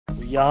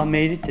y'all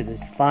made it to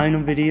this final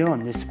video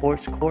on this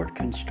sports court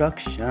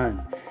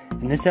construction.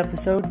 In this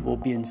episode, we'll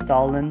be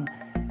installing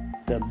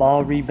the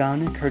ball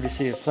rebounder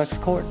courtesy of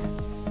FlexCourt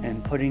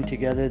and putting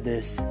together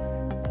this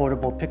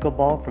portable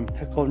pickleball from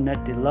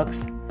Picklenet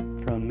Deluxe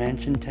from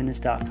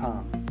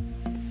mansiontennis.com.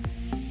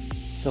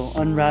 So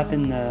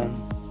unwrapping the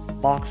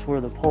box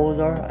where the poles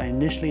are, I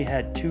initially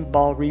had 2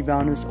 ball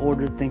rebounders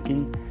ordered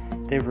thinking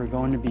they were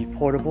going to be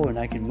portable and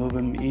I could move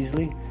them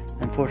easily.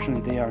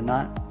 Unfortunately, they are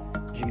not.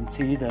 As you can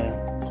see,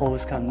 the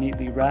poles come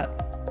neatly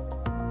wrapped.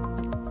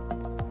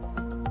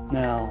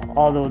 Now,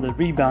 although the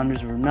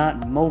rebounders were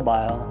not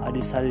mobile, I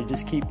decided to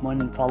just keep one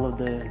and follow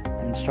the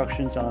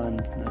instructions on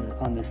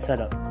the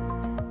setup.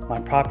 My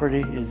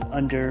property is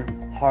under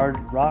hard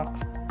rock,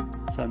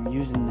 so I'm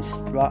using the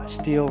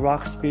steel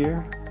rock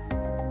spear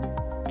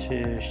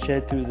to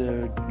shed through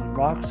the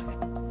rocks.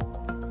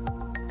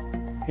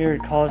 Here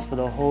it calls for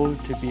the hole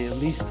to be at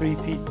least 3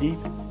 feet deep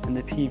and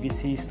the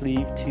PVC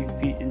sleeve 2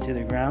 feet into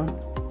the ground.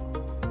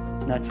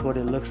 And that's what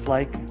it looks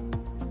like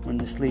when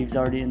the sleeve's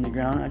already in the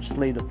ground. I just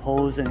laid the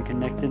poles and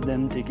connected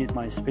them to get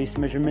my space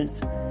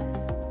measurements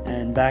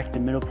and back the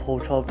middle pole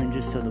 12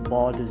 inches so the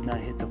ball does not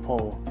hit the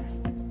pole.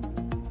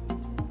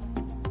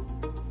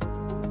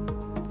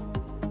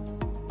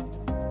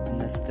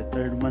 And that's the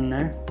third one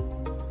there.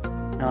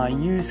 Now I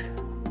use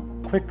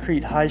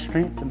Quickcrete high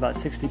strength, about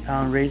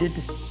 60-pound rated.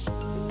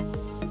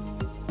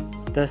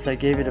 Thus I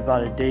gave it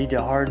about a day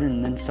to harden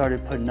and then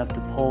started putting up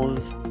the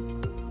poles.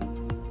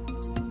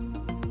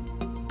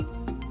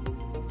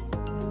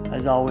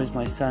 As always,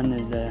 my son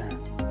is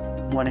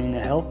wanting to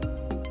help.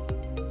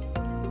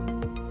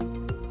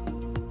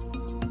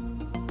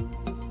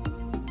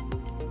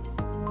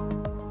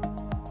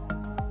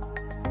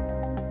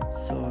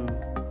 So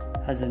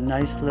has a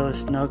nice little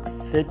snug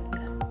fit.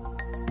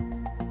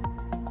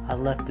 I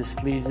left the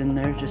sleeves in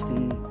there just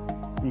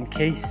in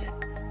case.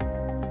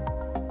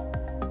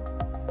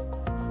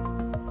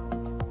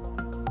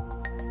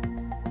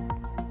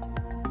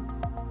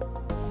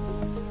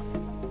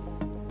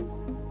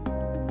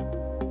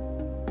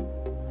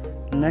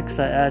 Next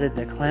I added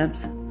the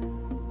clamps,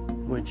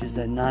 which is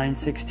a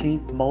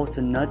 9/16 bolts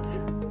and nuts.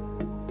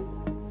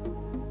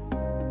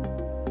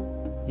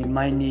 You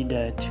might need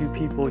 2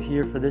 people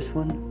here for this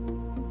one.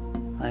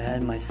 I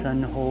had my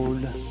son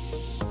hold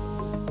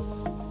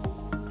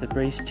the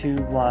brace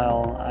tube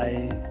while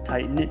I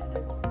tighten it.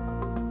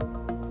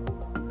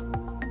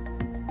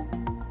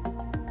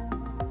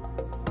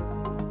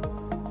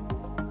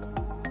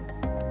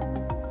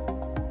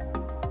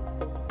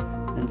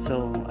 And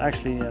so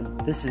actually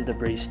this is the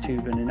brace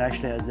tube, and it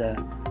actually has a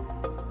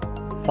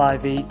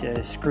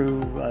 5/8 screw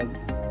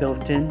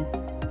built in,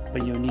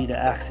 but you'll need to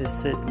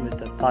access it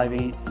with a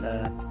 5/8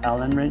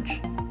 Allen wrench.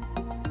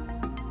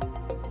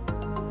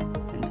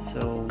 And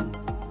so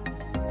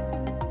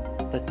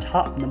the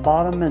top and the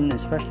bottom, and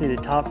especially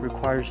the top,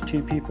 requires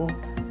 2 people.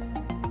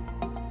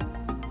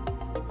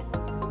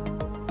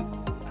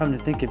 Come to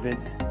think of it,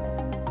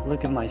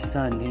 look at my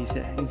son,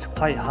 he's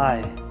quite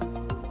high.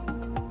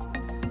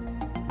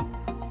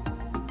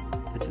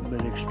 It's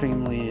an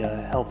extremely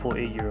helpful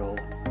 8-year-old.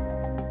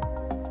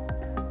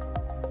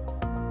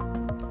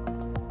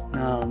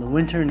 Now the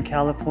winter in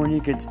California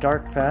gets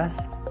dark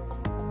fast.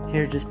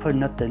 Here just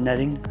putting up the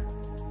netting.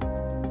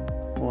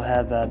 We'll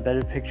have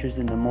better pictures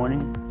in the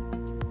morning.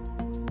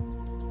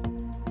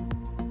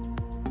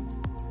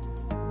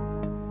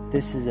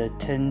 This is a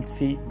 10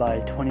 feet by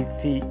 20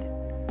 feet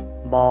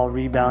ball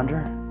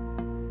rebounder,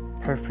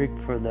 perfect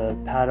for the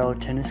paddle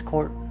tennis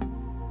court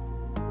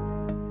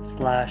 /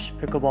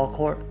 pickleball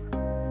court.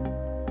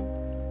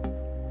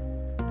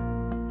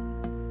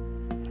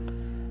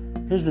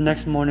 Here's the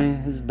next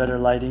morning. Here's better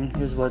lighting.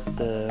 Here's what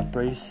the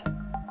brace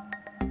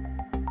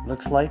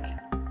looks like.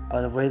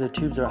 By the way, the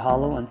tubes are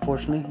hollow.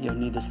 Unfortunately, you'll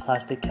need this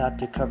plastic cap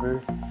to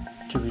cover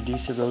to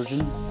reduce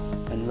erosion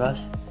and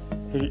rust.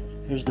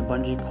 Here's the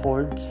bungee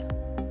cords.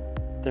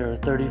 There are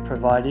 30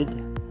 provided.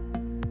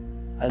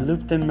 I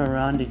looped them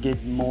around to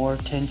get more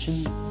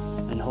tension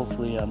and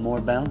hopefully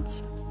more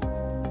bounce.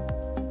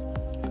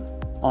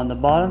 On the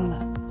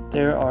bottom,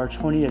 there are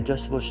 20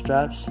 adjustable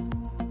straps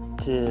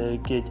to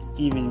get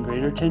even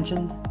greater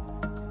tension.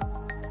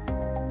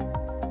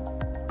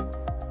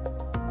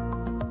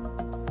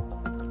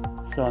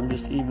 So I'm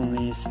just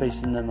evenly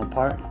spacing them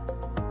apart.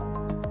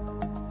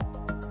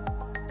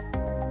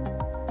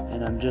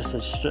 And I'm just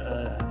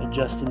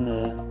adjusting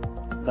the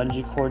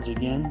bungee cords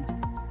again.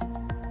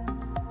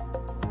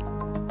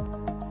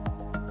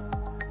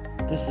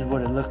 This is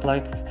what it looked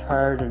like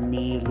prior to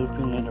me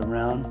looping it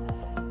around.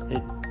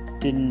 It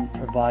didn't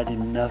provide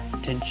enough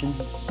tension.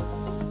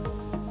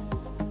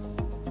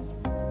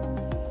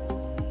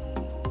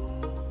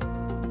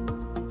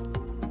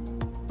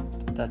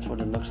 That's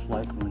what it looks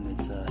like when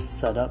it's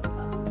set up.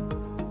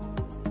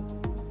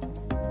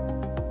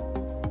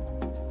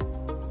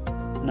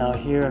 Now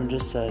here I'm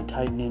just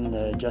tightening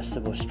the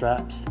adjustable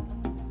straps.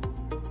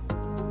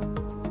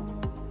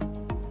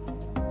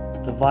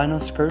 The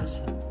vinyl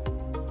skirts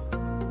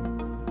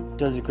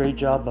does a great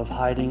job of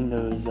hiding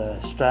those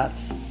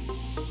straps.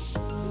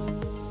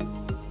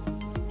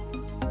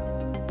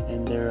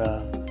 and they're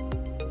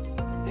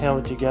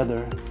held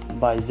together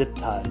by zip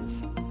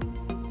ties.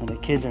 And the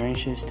kids are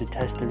anxious to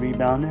test the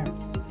rebounder.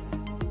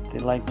 They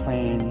like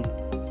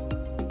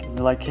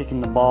kicking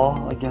the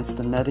ball against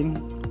the netting,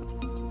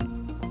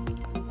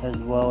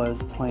 as well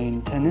as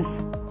playing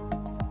tennis.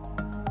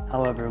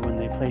 However, when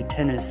they play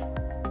tennis,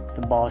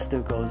 the ball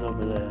still goes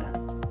over the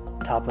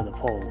top of the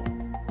pole.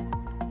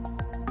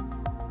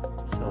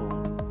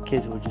 So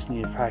kids will just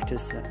need to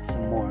practice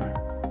some more.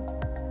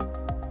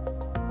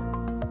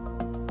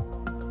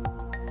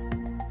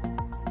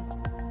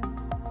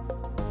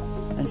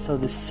 And so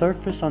the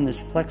surface on this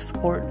flex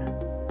court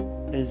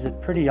is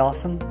pretty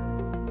awesome.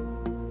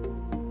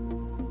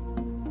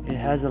 It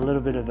has a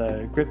little bit of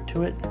a grip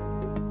to it.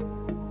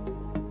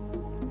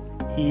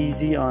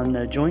 Easy on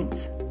the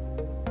joints,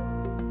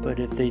 but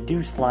if they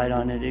do slide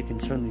on it, it can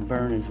certainly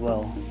burn as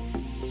well.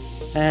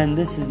 And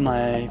this is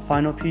my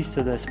final piece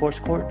to the sports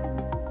court.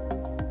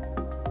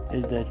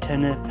 Is the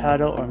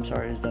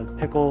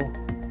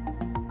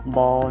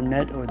pickleball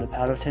net, or the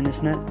paddle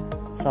tennis net.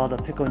 Saw the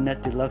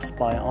Picklenet Deluxe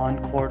by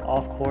OnCourt,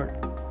 OffCourt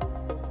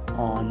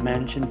on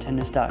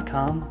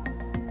mansiontennis.com.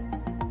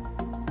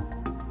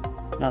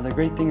 Now the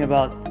great thing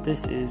about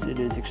this is it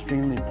is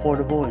extremely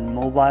portable and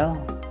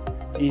mobile,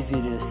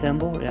 easy to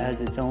assemble. It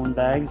has its own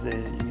bags that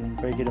you can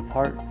break it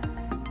apart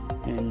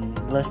in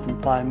less than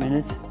 5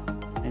 minutes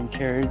and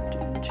carry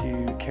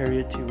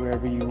it to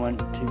wherever you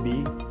want it to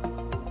be.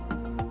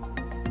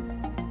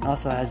 It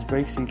also has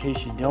brakes in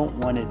case you don't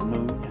want it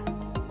moved.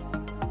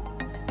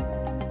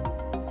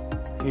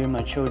 Here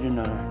my children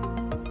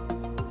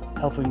are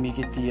helping me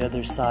get the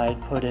other side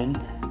put in.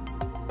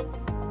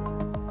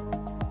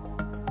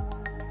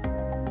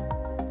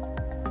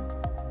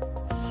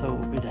 So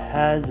it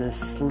has a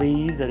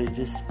sleeve that it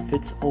just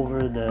fits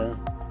over the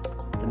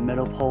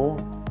metal pole,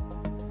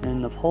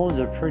 and the poles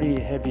are pretty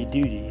heavy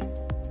duty.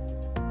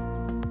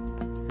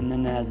 And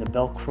then it has a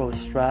Velcro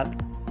strap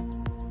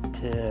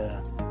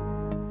to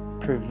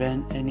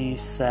prevent any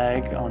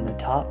sag on the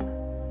top.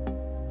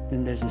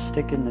 Then there's a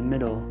stick in the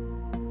middle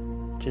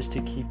just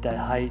to keep that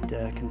height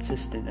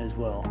consistent as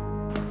well.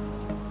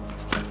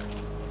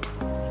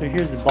 So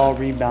here's the ball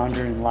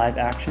rebounder in live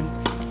action,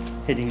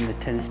 hitting the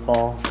tennis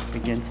ball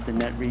against the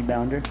net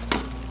rebounder.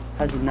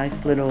 Has a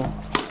nice little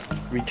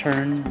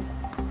return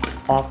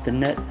off the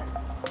net.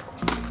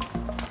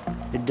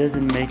 It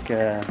doesn't make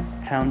a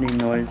pounding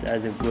noise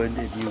as it would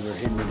if you were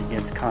hitting it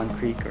against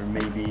concrete or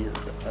maybe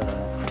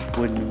a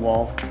wooden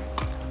wall.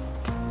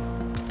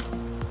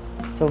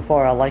 So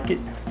far I like it.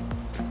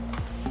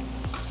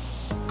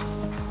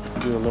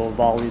 Do a little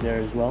volley there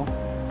as well.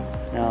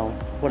 Now,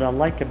 what I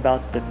like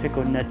about the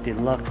Picklenet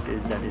Deluxe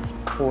is that it's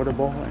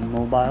portable and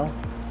mobile,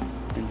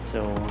 and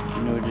so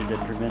in order to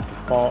prevent the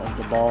fall of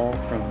the ball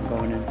from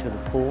going into the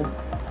pool,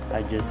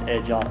 I just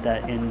edge off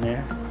that end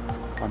there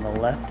on the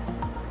left.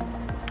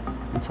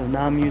 And so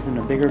now I'm using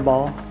a bigger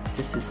ball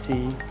just to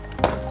see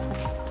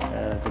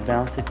the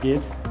bounce it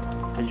gives.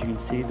 As you can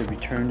see, the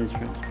return is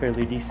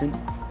fairly decent.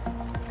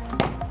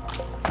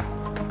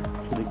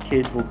 So the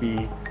kids will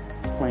be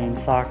playing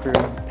soccer,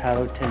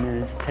 paddle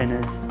tennis,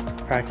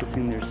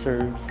 practicing their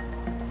serves,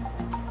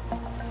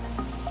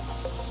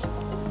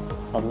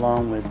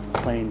 along with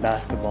playing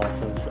basketball.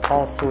 So there's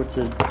all sorts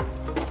of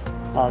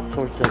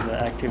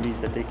activities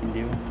that they can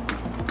do.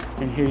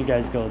 And here you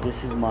guys go.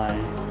 This is my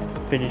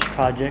finished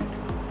project,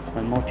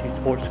 my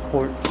multi-sports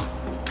court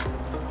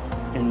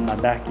in my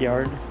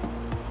backyard.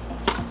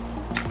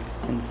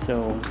 And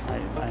so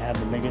I have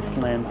the Mega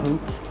Slam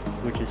hoops,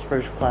 which is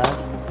first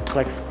class,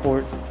 flex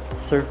court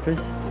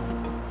surface,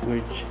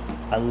 which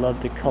I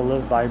love the color,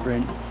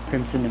 vibrant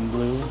crimson and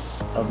blue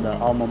of the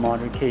alma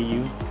mater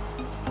KU.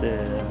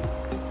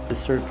 The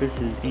surface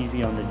is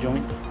easy on the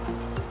joints.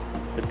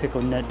 The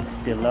Picklenet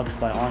Deluxe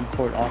by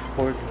OnCourt,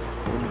 OffCourt,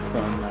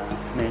 from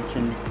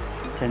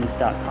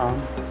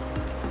mansiontennis.com.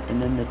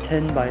 And then the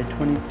 10 by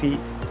 20 feet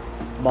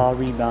ball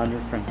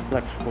rebounder from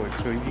Flex Court.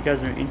 So if you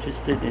guys are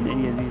interested in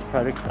any of these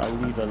products, I'll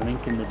leave a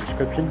link in the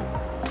description.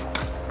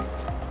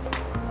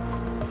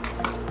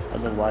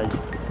 Otherwise,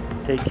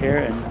 take care,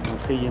 and we'll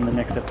see you in the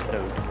next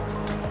episode.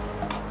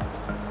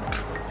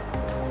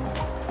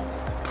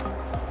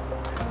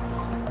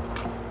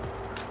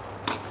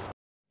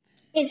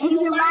 If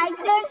you like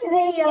this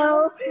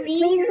video,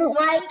 please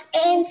like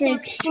and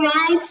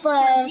subscribe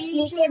for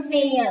future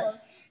videos.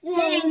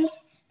 Thanks,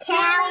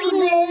 Callie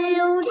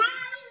Mood.